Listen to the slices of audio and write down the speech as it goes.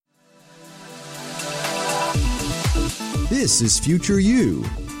This is Future You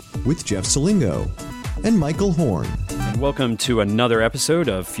with Jeff Salingo and Michael Horn. And welcome to another episode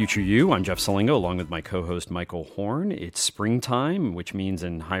of Future You. I'm Jeff Salingo along with my co-host Michael Horn. It's springtime, which means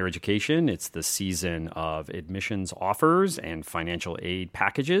in higher education, it's the season of admissions offers and financial aid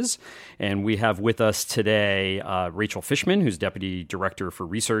packages. And we have with us today Rachel Fishman, who's Deputy Director for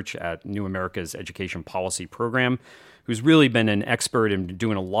Research at New America's Education Policy Program, who's really been an expert in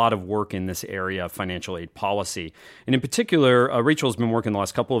doing a lot of work in this area of financial aid policy. And in particular, Rachel's been working the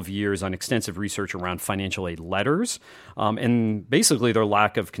last couple of years on extensive research around financial aid letters and basically their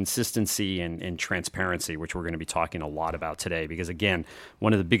lack of consistency and transparency, which we're going to be talking a lot about today. Because again,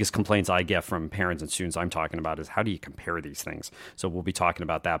 one of the biggest complaints I get from parents and students I'm talking about is how do you compare these things? So we'll be talking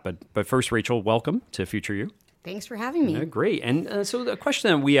about that. But first, Rachel, welcome to Future You. Thanks for having me. Great. And so the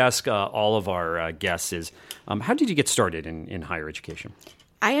question that we ask all of our guests is, how did you get started in higher education?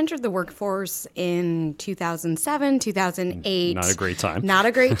 I entered the workforce in 2007, 2008. Not a great time. Not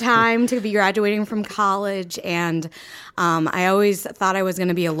a great time to be graduating from college. And I always thought I was going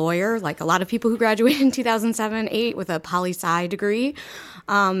to be a lawyer, like a lot of people who graduated in 2007, 2008 with a poli-sci degree.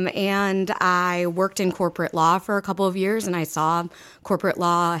 And I worked in corporate law for a couple of years, and I saw corporate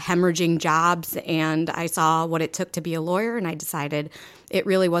law hemorrhaging jobs, and I saw what it took to be a lawyer, and I decided it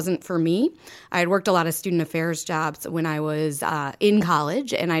really wasn't for me. I had worked a lot of student affairs jobs when I was in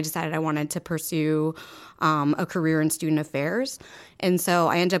college, and I decided I wanted to pursue a career in student affairs. And so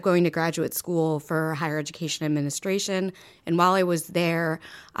I ended up going to graduate school for higher education administration. And while I was there,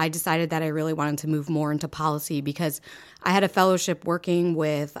 I decided that I really wanted to move more into policy because I had a fellowship working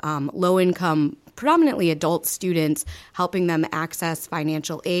with low-income, predominantly adult students, helping them access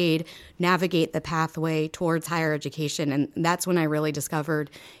financial aid, navigate the pathway towards higher education. And that's when I really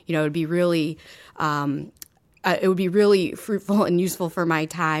discovered, it would be really fruitful and useful for my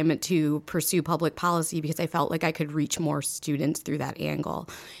time to pursue public policy because I felt like I could reach more students through that angle.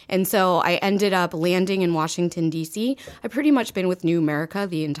 And so I ended up landing in Washington, D.C. I've pretty much been with New America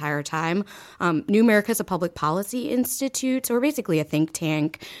the entire time. New America is a public policy institute, so we're basically a think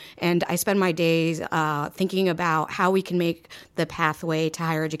tank. And I spend my days thinking about how we can make the pathway to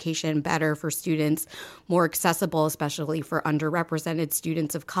higher education better for students, more accessible, especially for underrepresented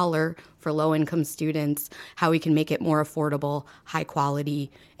students of color, for low-income students, how we can make it more affordable, high quality,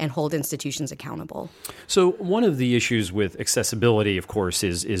 and hold institutions accountable. So one of the issues with accessibility, of course,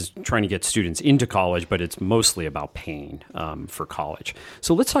 is trying to get students into college, but it's mostly about paying for college.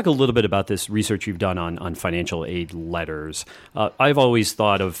 So let's talk a little bit about this research you've done on financial aid letters. I've always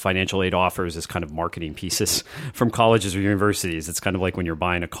thought of financial aid offers as kind of marketing pieces from colleges or universities. It's kind of like when you're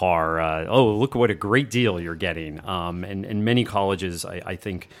buying a car. Oh, look what a great deal you're getting. And many colleges, I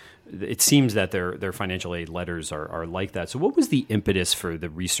think, it seems that their financial aid letters are like that. So what was the impetus for the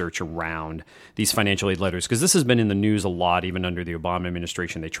research around these financial aid letters? Because this has been in the news a lot, even under the Obama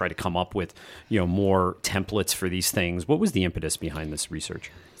administration. They try to come up with more templates for these things. What was the impetus behind this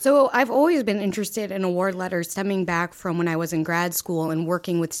research? So I've always been interested in award letters stemming back from when I was in grad school and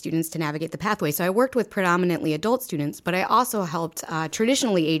working with students to navigate the pathway. So I worked with predominantly adult students, but I also helped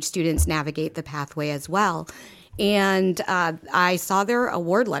traditionally aged students navigate the pathway as well. And I saw their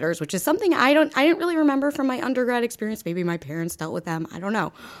award letters, which is something I didn't really remember from my undergrad experience. Maybe my parents dealt with them. I don't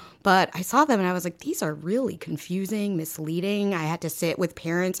know. But I saw them and I was like, these are really confusing, misleading. I had to sit with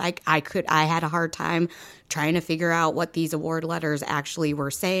parents. I had a hard time trying to figure out what these award letters actually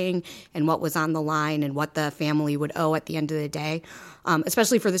were saying and what was on the line and what the family would owe at the end of the day.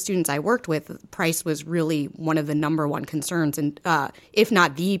 Especially for the students I worked with, price was really one of the number one concerns, and if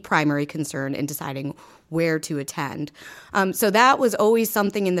not the primary concern in deciding where to attend. So that was always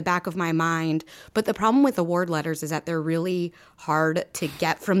something in the back of my mind. But the problem with award letters is that they're really hard to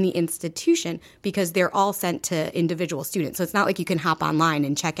get from the institution because they're all sent to individual students. So it's not like you can hop online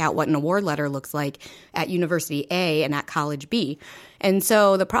and check out what an award letter looks like at University A and at College B. And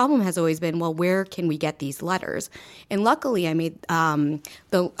so the problem has always been, well, where can we get these letters? And luckily, I made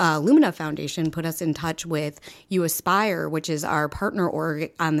the Lumina Foundation put us in touch with You Aspire, which is our partner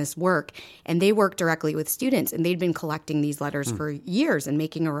org on this work. And they work directly with students. And they'd been collecting these letters for years and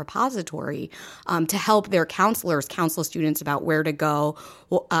making a repository to help their counselors counsel students about where to go,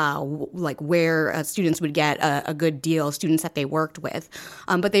 like where students would get a good deal, students that they worked with.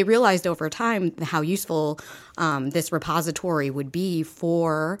 But they realized over time how useful this repository would be key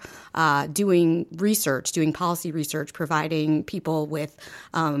for doing research, doing policy research, providing people in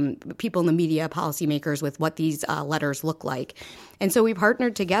the media, policymakers, with what these letters look like. And so we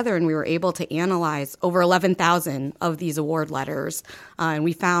partnered together and we were able to analyze over 11,000 of these award letters. And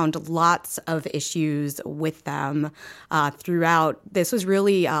we found lots of issues with them throughout. This was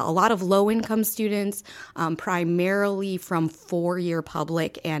really a lot of low-income students, primarily from four-year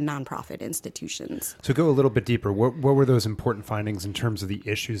public and nonprofit institutions. So go a little bit deeper. What were those important findings in terms of the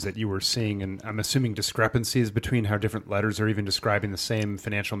issues that you were seeing? And I'm assuming discrepancies between how different letters are even describing the same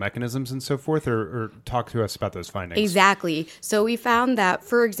financial mechanisms and so forth, or talk to us about those findings. Exactly. So we found that,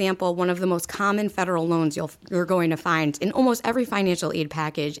 for example, one of the most common federal loans you're going to find in almost every financial aid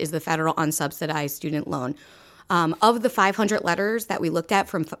package is the federal unsubsidized student loan. Of the 500 letters that we looked at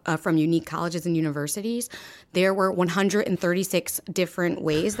from unique colleges and universities, there were 136 different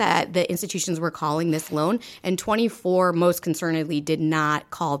ways that the institutions were calling this loan, and 24, most concernedly, did not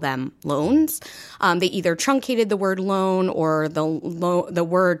call them loans. They either truncated the word loan, or the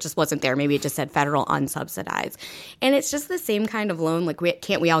word just wasn't there. Maybe it just said federal unsubsidized. And it's just the same kind of loan. Like,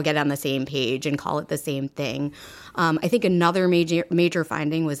 can't we all get on the same page and call it the same thing? I think another major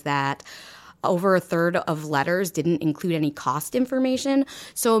finding was that over a third of letters didn't include any cost information.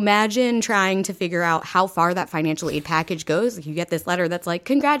 So imagine trying to figure out how far that financial aid package goes. You get this letter that's like,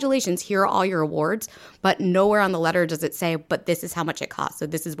 congratulations, here are all your awards. But nowhere on the letter does it say, but this is how much it costs. So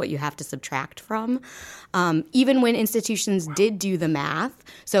this is what you have to subtract from. Even when institutions did do the math,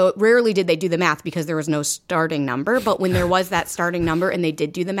 so rarely did they do the math because there was no starting number. But when there was that starting number and they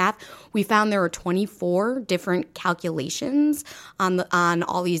did do the math, we found there were 24 different calculations on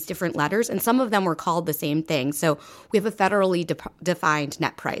all these different letters. And some of them were called the same thing. So we have a federally defined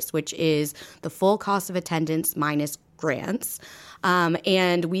net price, which is the full cost of attendance minus grants.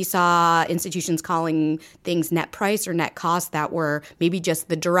 And we saw institutions calling things net price or net cost that were maybe just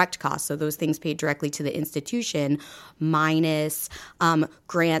the direct cost. So those things paid directly to the institution minus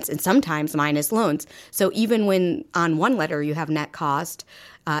grants and sometimes minus loans. So even when on one letter you have net cost,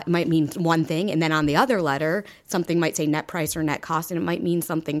 it might mean one thing, and then on the other letter, something might say net price or net cost, and it might mean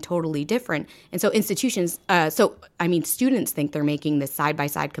something totally different. And so students think they're making this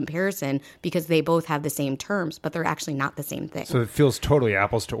side-by-side comparison because they both have the same terms, but they're actually not the same thing. So it feels totally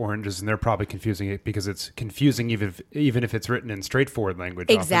apples to oranges, and they're probably confusing it because it's confusing even if it's written in straightforward language.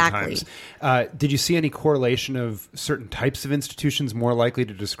 Exactly. Oftentimes. Did you see any correlation of certain types of institutions more likely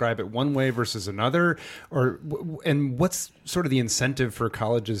to describe it one way versus another? And what's sort of the incentive for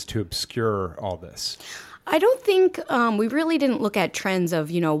colleges to obscure all this? I don't think we really didn't look at trends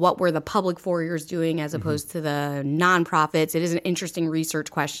of, what were the public four-years doing as opposed to the nonprofits. It is an interesting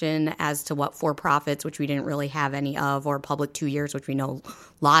research question as to what for-profits, which we didn't really have any of, or public 2 years, which we know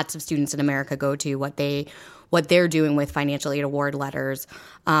lots of students in America go to, what they're doing with financial aid award letters.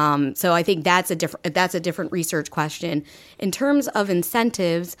 So I think that's a different research question. In terms of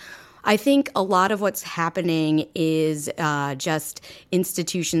incentives, I think a lot of what's happening is just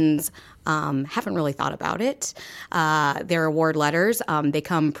institutions haven't really thought about it. Their award letters, they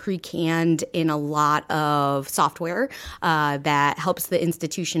come pre-canned in a lot of software that helps the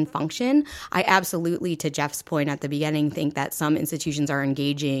institution function. I absolutely, to Jeff's point at the beginning, think that some institutions are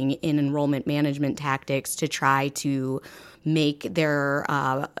engaging in enrollment management tactics to try to make their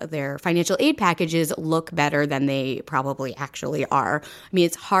financial aid packages look better than they probably actually are. I mean,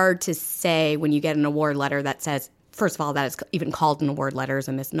 it's hard to say when you get an award letter that says, first of all, that it's even called an award letter is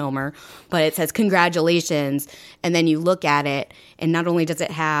a misnomer, but it says congratulations, and then you look at it, and not only does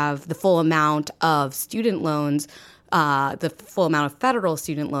it have the full amount of student loans, the full amount of federal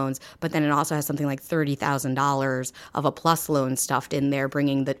student loans, but then it also has something like $30,000 of a plus loan stuffed in there,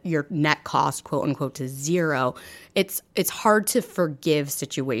 bringing your net cost, quote unquote, to zero. It's hard to forgive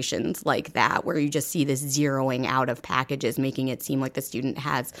situations like that where you just see this zeroing out of packages, making it seem like the student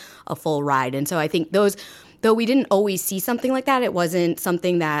has a full ride. And so I think though we didn't always see something like that, it wasn't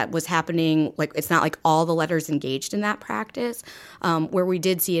something that was happening. Like, it's not like all the letters engaged in that practice. Where we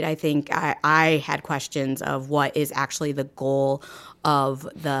did see it, I think I had questions of what is actually the goal of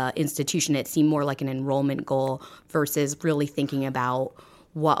the institution. It seemed more like an enrollment goal versus really thinking about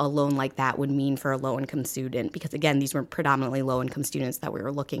what a loan like that would mean for a low-income student. Because, again, these were predominantly low-income students that we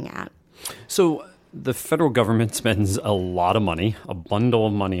were looking at. So the federal government spends a lot of money, a bundle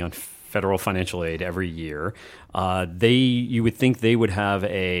of money on federal financial aid every year. You would think they would have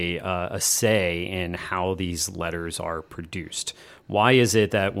a say in how these letters are produced. Why is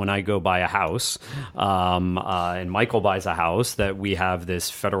it that when I go buy a house and Michael buys a house, that we have this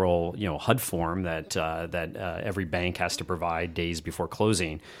federal, HUD form that every bank has to provide days before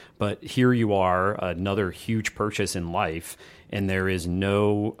closing? But here you are, another huge purchase in life, and there is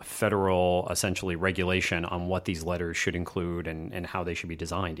no federal, essentially, regulation on what these letters should include and how they should be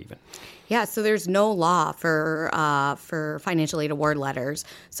designed even. Yeah, so there's no law for financial aid award letters.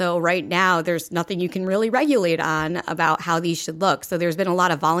 So right now, there's nothing you can really regulate on about how these should look. So there's been a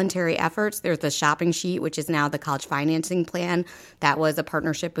lot of voluntary efforts. There's the shopping sheet, which is now the college financing plan. That was a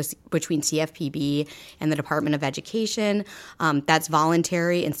partnership between CFPB and the Department of Education. That's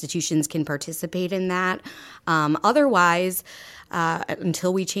voluntary. Institutions can participate in that. Otherwise,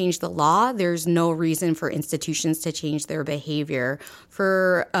 until we change the law, there's no reason for institutions to change their behavior.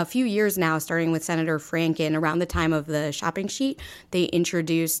 For a few years now, starting with Senator Franken, around the time of the shopping sheet, they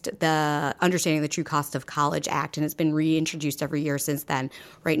introduced the Understanding the True Cost of College Act, and it's been reintroduced every year since then.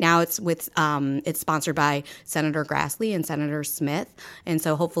 Right now, it's sponsored by Senator Grassley and Senator Smith, and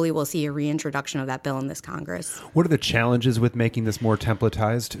so hopefully we'll see a reintroduction of that bill in this Congress. What are the challenges with making this more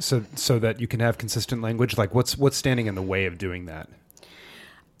templatized so that you can have consistent language? Like, what's standing in the way of doing that?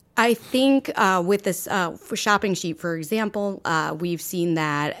 I think with this shopping sheet, for example, we've seen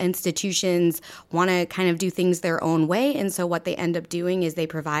that institutions want to kind of do things their own way. And so what they end up doing is they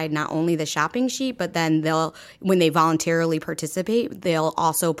provide not only the shopping sheet, but then when they voluntarily participate, they'll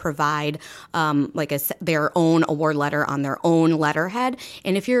also provide their own award letter on their own letterhead.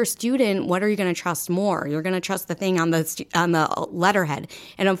 And if you're a student, what are you going to trust more? You're going to trust the thing on the letterhead.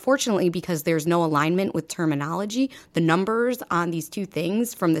 And unfortunately, because there's no alignment with terminology, the numbers on these two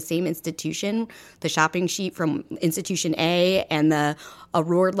things from the same institution, the shopping sheet from institution A and the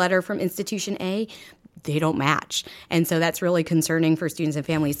award letter from institution A, they don't match. And so that's really concerning for students and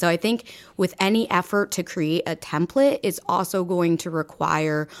families. So I think with any effort to create a template, it's also going to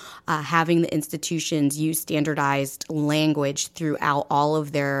require having the institutions use standardized language throughout all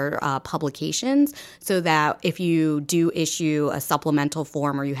of their publications, so that if you do issue a supplemental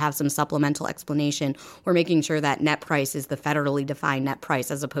form or you have some supplemental explanation, we're making sure that net price is the federally defined net price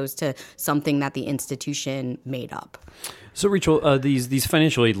as opposed to something that the institution made up. So, Rachel, these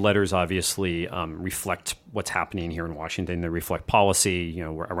financial aid letters obviously reflect what's happening here in Washington. They reflect policy,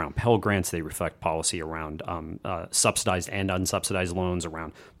 around Pell Grants. They reflect policy around subsidized and unsubsidized loans,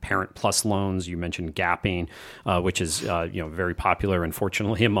 around Parent Plus loans. You mentioned gapping, which is very popular,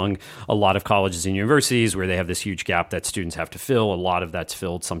 unfortunately, among a lot of colleges and universities, where they have this huge gap that students have to fill. A lot of that's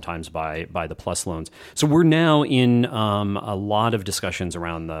filled sometimes by the Plus loans. So we're now in a lot of discussions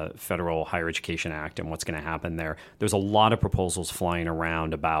around the Federal Higher Education Act and what's going to happen there. There's a lot of proposals flying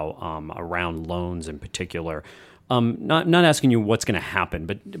around about around loans in particular. Not asking you what's going to happen,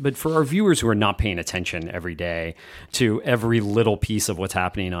 but for our viewers who are not paying attention every day to every little piece of what's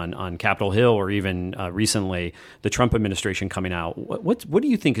happening on Capitol Hill, or even recently the Trump administration coming out, what do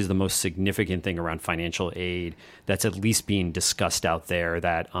you think is the most significant thing around financial aid that's at least being discussed out there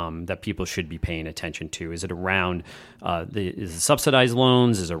that people should be paying attention to? Is it around is it subsidized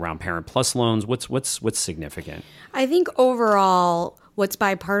loans? Is it around Parent Plus loans? What's significant? I think overall, what's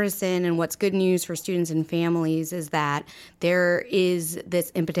bipartisan and what's good news for students and families is that there is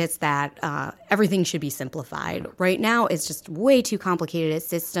this impetus that everything should be simplified. Right now, it's just way too complicated a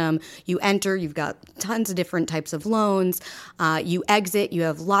system. You enter, you've got tons of different types of loans. You exit, you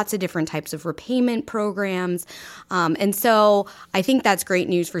have lots of different types of repayment programs. And so I think that's great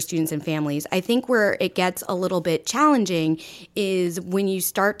news for students and families. I think where it gets a little bit challenging is when you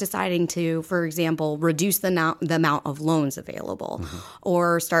start deciding to, for example, reduce the amount of loans available. Mm-hmm.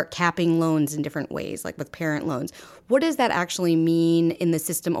 Or start capping loans in different ways, like with parent loans. What does that actually mean in the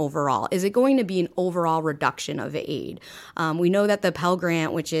system overall? Is it going to be an overall reduction of aid? We know that the Pell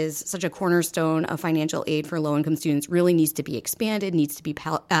Grant, which is such a cornerstone of financial aid for low-income students, really needs to be expanded, needs to be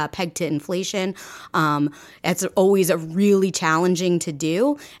pegged to inflation. It's always a really challenging to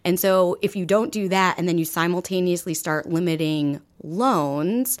do. And so if you don't do that and then you simultaneously start limiting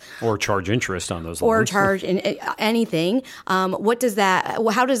loans or charge interest on those loans or charge anything, how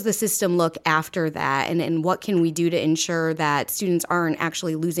does the system look after that, and what can we do to ensure that students aren't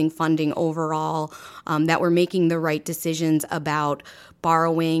actually losing funding overall, that we're making the right decisions about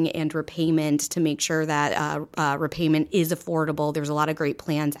borrowing and repayment to make sure that repayment is affordable. There's a lot of great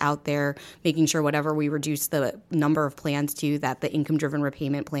plans out there, making sure whatever we reduce the number of plans to, that the income-driven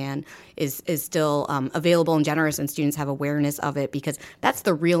repayment plan is still available and generous, and students have awareness of it, because that's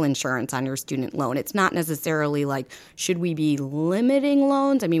the real insurance on your student loan. It's not necessarily like, should we be limiting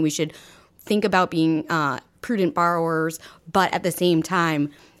loans? I mean, we should think about being prudent borrowers, but at the same time,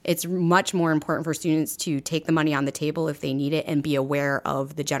 it's much more important for students to take the money on the table if they need it and be aware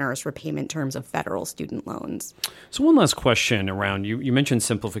of the generous repayment terms of federal student loans. So one last question around, you mentioned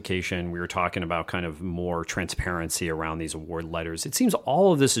simplification. We were talking about kind of more transparency around these award letters. It seems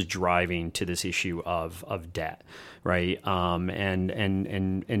all of this is driving to this issue of debt, right?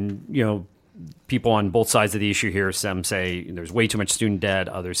 And you know, people on both sides of the issue here, some say there's way too much student debt.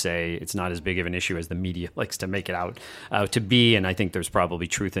 Others say it's not as big of an issue as the media likes to make it out to be. And I think there's probably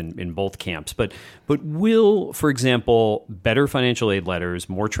truth in both camps. But will, for example, better financial aid letters,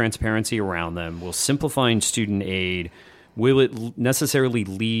 more transparency around them, will simplifying student aid, will it necessarily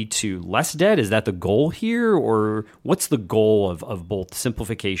lead to less debt? Is that the goal here? Or what's the goal of both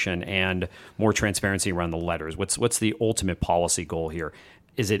simplification and more transparency around the letters? What's the ultimate policy goal here?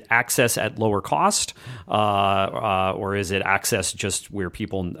 Is it access at lower cost, or is it access just where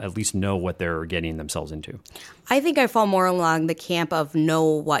people at least know what they're getting themselves into? I think I fall more along the camp of know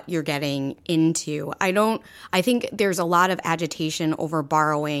what you're getting into. I think there's a lot of agitation over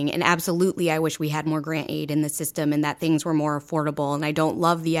borrowing, and absolutely I wish we had more grant aid in the system and that things were more affordable. And I don't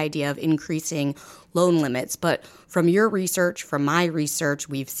love the idea of increasing loan limits. But from your research, from my research,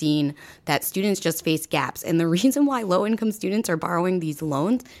 we've seen that students just face gaps. And the reason why low-income students are borrowing these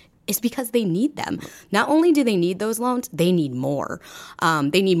loans is because they need them. Not only do they need those loans, they need more.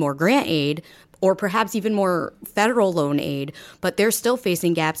 They need more grant aid, or perhaps even more federal loan aid, but they're still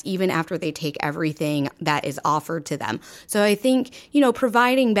facing gaps even after they take everything that is offered to them. So I think,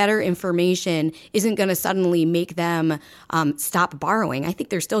 providing better information isn't going to suddenly make them stop borrowing. I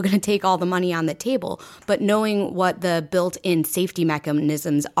think they're still going to take all the money on the table, but knowing what the built-in safety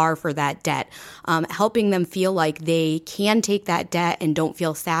mechanisms are for that debt, helping them feel like they can take that debt and don't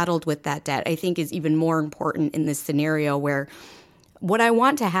feel saddled with that debt, I think is even more important in this scenario where what I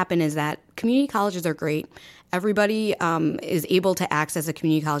want to happen is that community colleges are great. Everybody is able to access a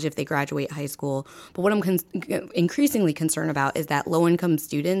community college if they graduate high school. But what I'm increasingly concerned about is that low-income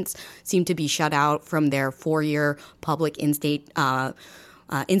students seem to be shut out from their four-year public in-state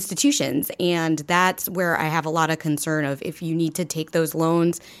institutions. And that's where I have a lot of concern of if you need to take those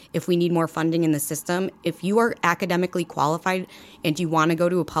loans, if we need more funding in the system, if you are academically qualified and you want to go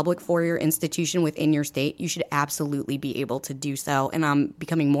to a public four-year institution within your state, you should absolutely be able to do so. And I'm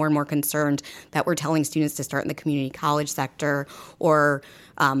becoming more and more concerned that we're telling students to start in the community college sector or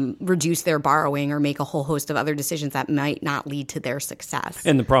reduce their borrowing or make a whole host of other decisions that might not lead to their success.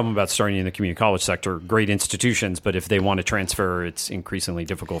 And the problem about starting in the community college sector, great institutions, but if they want to transfer, it's increasingly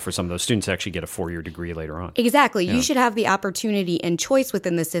difficult for some of those students to actually get a four-year degree later on. Exactly. Yeah. You should have the opportunity and choice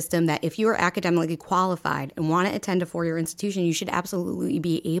within the system that if you are academically qualified and want to attend a four-year institution, you should absolutely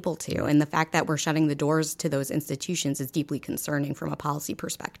be able to. And the fact that we're shutting the doors to those institutions is deeply concerning from a policy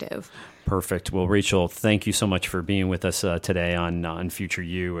perspective. Perfect. Well, Rachel, thank you so much for being with us today on Future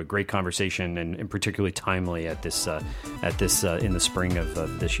You. A great conversation and particularly timely at this in the spring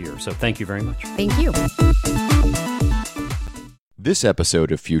of this year. So thank you very much. Thank you. This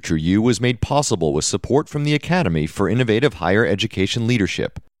episode of Future You was made possible with support from the Academy for Innovative Higher Education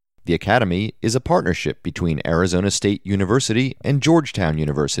Leadership. The Academy is a partnership between Arizona State University and Georgetown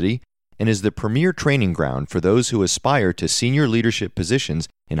University and is the premier training ground for those who aspire to senior leadership positions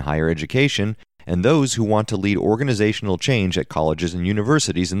in higher education and those who want to lead organizational change at colleges and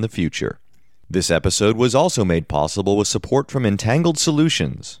universities in the future. This episode was also made possible with support from Entangled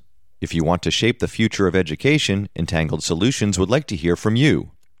Solutions. If you want to shape the future of education, Entangled Solutions would like to hear from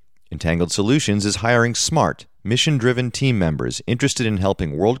you. Entangled Solutions is hiring smart, mission-driven team members interested in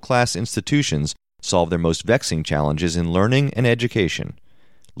helping world-class institutions solve their most vexing challenges in learning and education.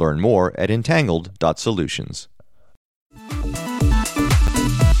 Learn more at entangled.solutions.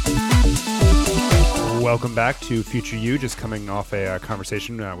 Welcome back to Future You, just coming off a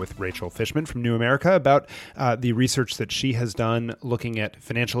conversation with Rachel Fishman from New America about the research that she has done looking at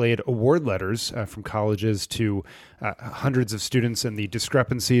financial aid award letters from colleges to hundreds of students and the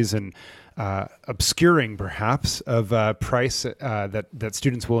discrepancies and obscuring, perhaps, of price that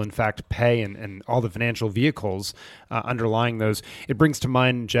students will in fact pay and all the financial vehicles underlying those. It brings to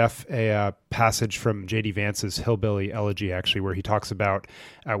mind, Jeff, a passage from J.D. Vance's Hillbilly Elegy, actually, where he talks about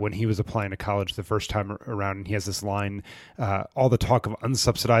when he was applying to college the first time around, and he has this line, all the talk of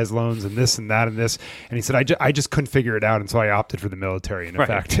unsubsidized loans and this and that and this, and he said, I just couldn't figure it out, and so I opted for the military, in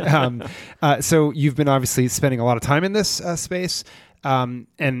effect. So you've been obviously spending a lot of time in this space. And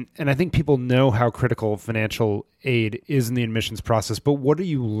I think people know how critical financial aid is in the admissions process, but what are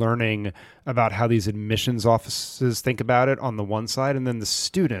you learning about how these admissions offices think about it on the one side, and then the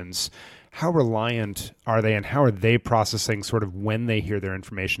students? how reliant are they, and how are they processing sort of when they hear their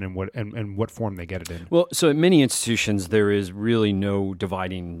information and what form they get it in? Well, so at many institutions, there is really no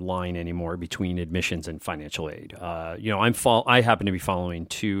dividing line anymore between admissions and financial aid. I happen to be following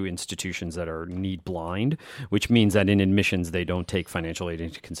two institutions that are need blind, which means that in admissions, they don't take financial aid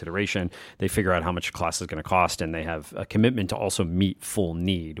into consideration. They figure out how much a class is going to cost, and they have a commitment to also meet full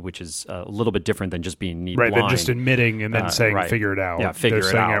need, which is a little bit different than just being need blind. Right, than just admitting and then saying, figure it out. Yeah, figure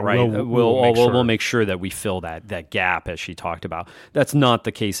it out, right? We'll make sure that we fill that gap, as she talked about. That's not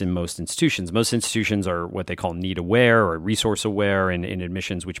the case in most institutions. Most institutions are what they call need aware or resource aware in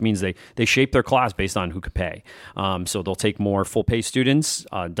admissions, which means they shape their class based on who could pay. So they'll take more full pay students.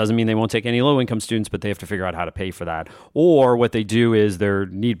 Doesn't mean they won't take any low income students, but they have to figure out how to pay for that. Or what they do is they're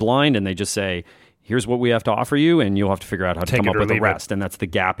need blind and they just say, here's what we have to offer you, and you'll have to figure out how to come up with the rest. And that's the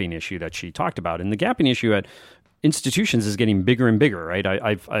gapping issue that she talked about. And the gapping issue at institutions is getting bigger and bigger, right?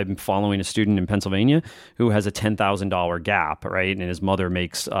 I'm following a student in Pennsylvania who has a $10,000 gap, right? And his mother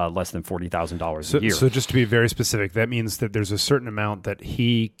makes less than $40,000 a year. So just to be very specific, that means that there's a certain amount that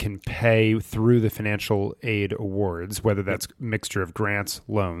he can pay through the financial aid awards, whether that's a mixture of grants,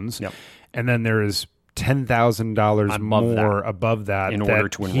 loans, and then there is $10,000 more above that in order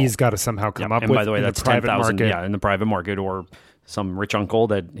to enroll. He's got to somehow come up with. And by the way, that's $10,000 in the private market, or some rich uncle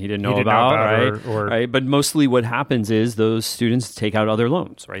that he didn't know about, right? Right. But mostly what happens is those students take out other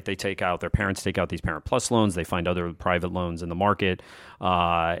loans, right? Their parents take out these Parent Plus loans. They find other private loans in the market,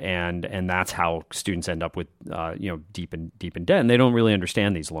 and that's how students end up with deep in debt. And they don't really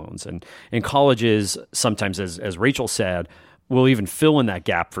understand these loans. And colleges sometimes, as Rachel said, we'll even fill in that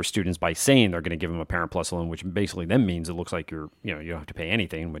gap for students by saying they're going to give them a Parent Plus loan, which basically then means it looks like you don't have to pay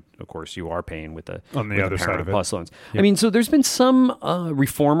anything, but of course you are paying with the other side of it. Plus loans. Yep. I mean, so there's been some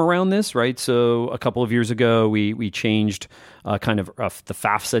reform around this, right? So a couple of years ago, we changed the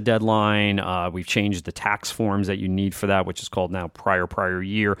FAFSA deadline. We've changed the tax forms that you need for that, which is called now prior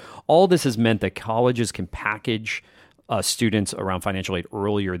year. All this has meant that colleges can package students around financial aid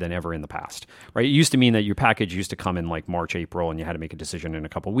earlier than ever in the past, right? It used to mean that your package used to come in like March, April, and you had to make a decision in a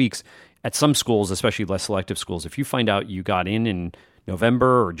couple of weeks. At some schools, especially less selective schools, if you find out you got in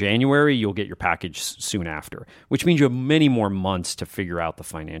November or January, you'll get your package soon after, which means you have many more months to figure out the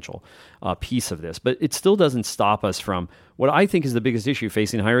financial piece of this. But it still doesn't stop us from what I think is the biggest issue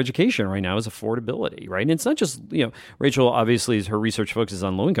facing higher education right now is affordability, right? And it's not just, Rachel, obviously, her research focuses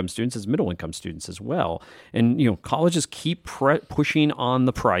on low-income students, it's middle-income students as well. And, colleges keep pushing on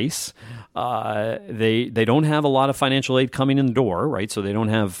the price. They don't have a lot of financial aid coming in the door, right? So they don't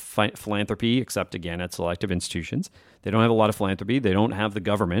have philanthropy, except, again, at selective institutions. They don't have a lot of philanthropy. They don't have the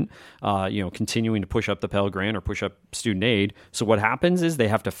government, continuing to push up the Pell Grant or push up student aid. So what happens is they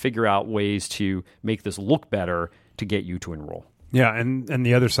have to figure out ways to make this look better to get you to enroll. Yeah, and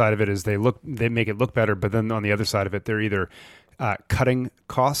the other side of it is they make it look better, but then on the other side of it, they're either cutting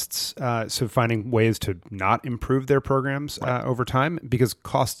costs, so finding ways to not improve their programs over time, because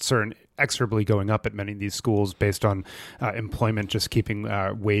costs are inexorably going up at many of these schools based on employment just keeping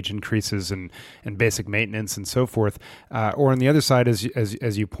wage increases and basic maintenance and so forth. Or on the other side,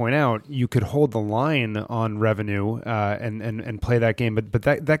 as you point out, you could hold the line on revenue and play that game, but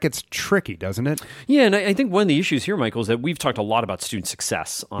that gets tricky, doesn't it? Yeah, and I think one of the issues here, Michael, is that we've talked a lot about student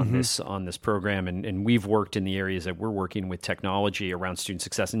success on this program, and we've worked in the areas that we're working with technology around student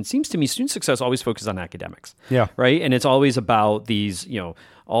success. And it seems to me student success always focuses on academics. Yeah. Right? And it's always about these,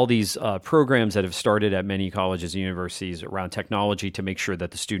 all these programs that have started at many colleges and universities around technology to make sure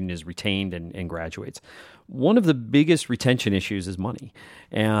that the student is retained and graduates. One of the biggest retention issues is money.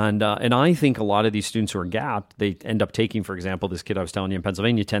 And I think a lot of these students who are gapped, they end up taking, for example, this kid I was telling you in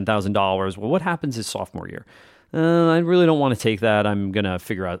Pennsylvania, $10,000. Well, what happens his sophomore year? I really don't want to take that. I'm going to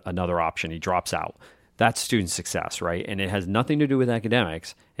figure out another option. He drops out. That's student success, right? And it has nothing to do with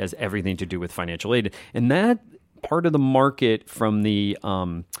academics. It has everything to do with financial aid. And that part of the market from the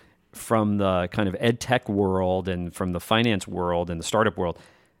kind of ed tech world and from the finance world and the startup world,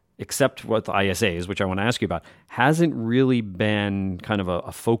 except with the ISAs, which I want to ask you about, hasn't really been kind of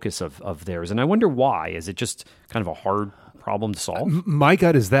a focus of theirs. And I wonder why. Is it just kind of a hard problem to solve? My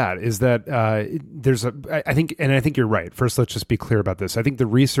gut is that I think you're right. First, let's just be clear about this. I think the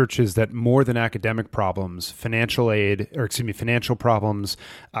research is that more than academic problems, financial problems,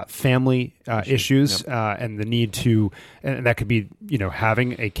 family issues, and the need to, and that could be,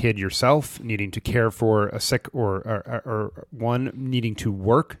 having a kid yourself, needing to care for a sick or one, needing to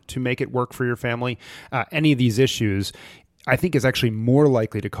work to make it work for your family. Any of these issues, I think, is actually more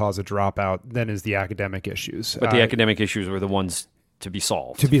likely to cause a dropout than is the academic issues. But the academic issues were the ones be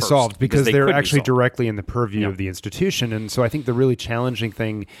solved. To be first, solved because they're actually solved. directly in the purview of the institution. And so I think the really challenging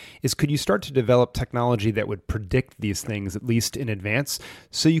thing is, could you start to develop technology that would predict these things, at least in advance,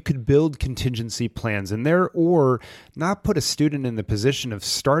 so you could build contingency plans in there, or not put a student in the position of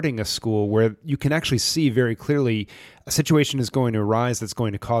starting a school where you can actually see very clearly a situation is going to arise that's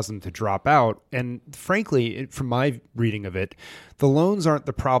going to cause them to drop out. And frankly, from my reading of it, the loans aren't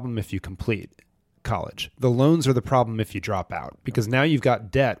the problem if you complete college. The loans are the problem if you drop out, because now you've got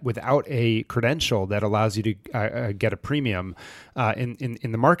debt without a credential that allows you to get a premium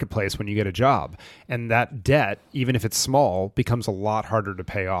in the marketplace when you get a job. And that debt, even if it's small, becomes a lot harder to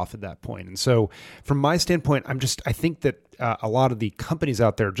pay off at that point. And so from my standpoint, I think that a lot of the companies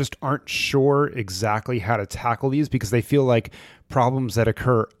out there just aren't sure exactly how to tackle these, because they feel like problems that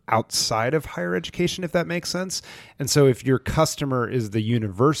occur outside of higher education, if that makes sense. And so if your customer is the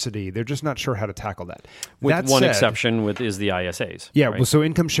university, they're just not sure how to tackle that. With that one said, exception is the ISAs. Yeah, right? well, so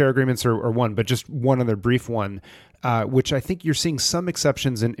income share agreements are one, but just one other brief one, which I think you're seeing some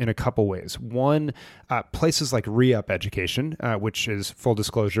exceptions in a couple ways. One, places like Re-Up Education, which is, full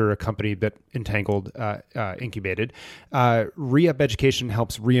disclosure, a company that Entangled incubated. Re-Up Education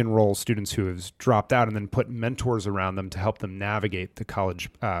helps re-enroll students who have dropped out and then put mentors around them to help them navigate the college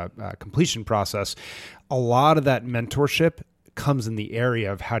completion process. A lot of that mentorship comes in the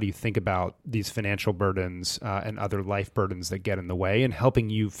area of how do you think about these financial burdens and other life burdens that get in the way, and helping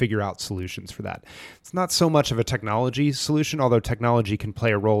you figure out solutions for that. It's not so much of a technology solution, although technology can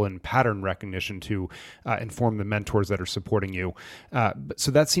play a role in pattern recognition to inform the mentors that are supporting you.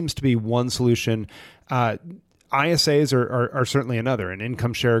 So that seems to be one solution. ISAs are certainly another, and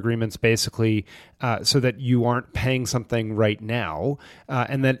income share agreements basically so that you aren't paying something right now,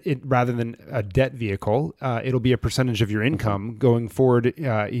 and that rather than a debt vehicle, it'll be a percentage of your income going forward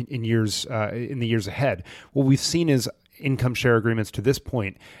in the years ahead. What we've seen is income share agreements to this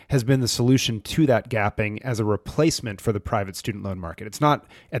point has been the solution to that gapping as a replacement for the private student loan market. It's not,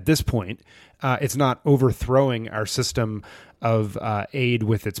 at this point, it's not overthrowing our system of aid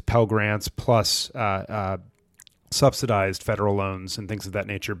with its Pell Grants plus subsidized federal loans and things of that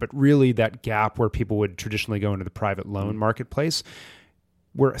nature, but really that gap where people would traditionally go into the private loan marketplace,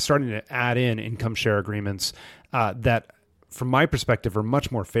 we're starting to add in income share agreements that, from my perspective, are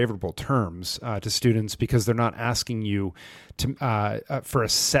much more favorable terms to students, because they're not asking you to for a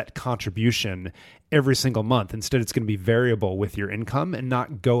set contribution every single month. Instead, it's going to be variable with your income and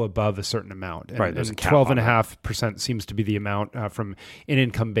not go above a certain amount. And, right, there's a cap 12.5% seems to be the amount from an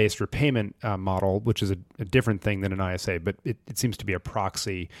income-based repayment model, which is a different thing than an ISA, but it seems to be a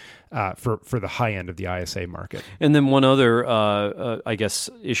proxy for the high end of the ISA market. And then one other, I guess,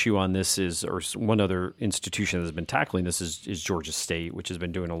 issue on this is, or one other institution that has been tackling this is Georgia State, which has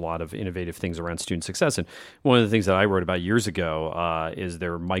been doing a lot of innovative things around student success. And one of the things that I wrote about years ago is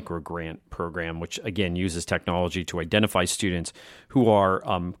their micro grant program, which again uses technology to identify students who are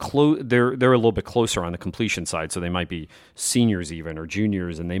they're a little bit closer on the completion side, so they might be seniors even or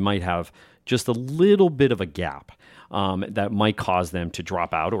juniors, and they might have just a little bit of a gap that might cause them to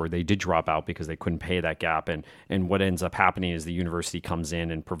drop out, or they did drop out because they couldn't pay that gap. And what ends up happening is the university comes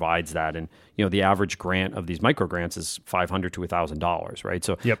in and provides that. And the average grant of these micro grants is $500 to $1,000, right?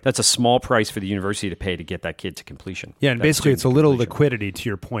 So that's a small price for the university to pay to get that kid to completion. Yeah, and basically it's a little liquidity, to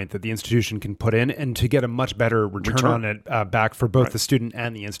your point, that the institution can put in, and to get a much better return on it back for both the student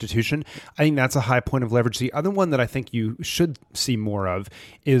and the institution. I think that's a high point of leverage. The other one that I think you should see more of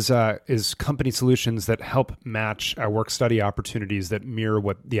is company solutions that help match work-study opportunities that mirror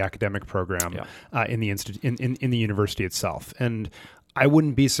what the academic program in the university itself. And I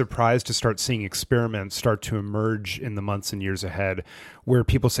wouldn't be surprised to start seeing experiments start to emerge in the months and years ahead, where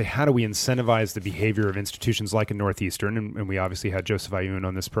people say, how do we incentivize the behavior of institutions like a Northeastern, and we obviously had Joseph Ayoun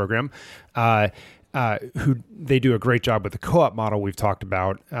on this program, who they do a great job with the co-op model we've talked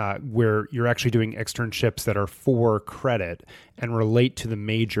about, where you're actually doing externships that are for credit and relate to the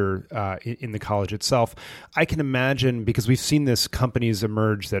major in the college itself. I can imagine, because we've seen this companies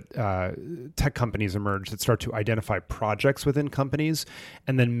emerge, that tech companies emerge that start to identify projects within companies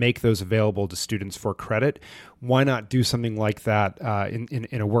and then make those available to students for credit. Why not do something like that in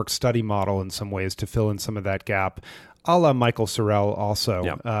a work-study model in some ways to fill in some of that gap? A la Michael Sorrell also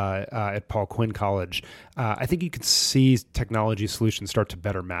at Paul Quinn College. I think you can see technology solutions start to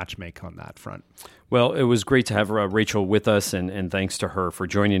better matchmake on that front. Well, it was great to have Rachel with us, and thanks to her for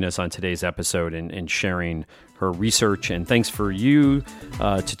joining us on today's episode and sharing her research. And thanks for you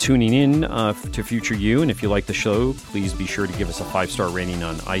to tuning in to Future You. And if you like the show, please be sure to give us a 5-star rating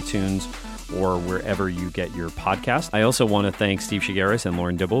on iTunes or wherever you get your podcast. I also want to thank Steve Shigaris and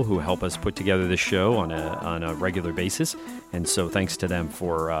Lauren Dibble, who help us put together this show on a regular basis. And so thanks to them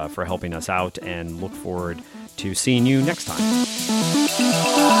for helping us out, and look forward to seeing you next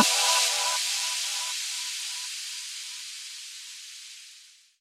time.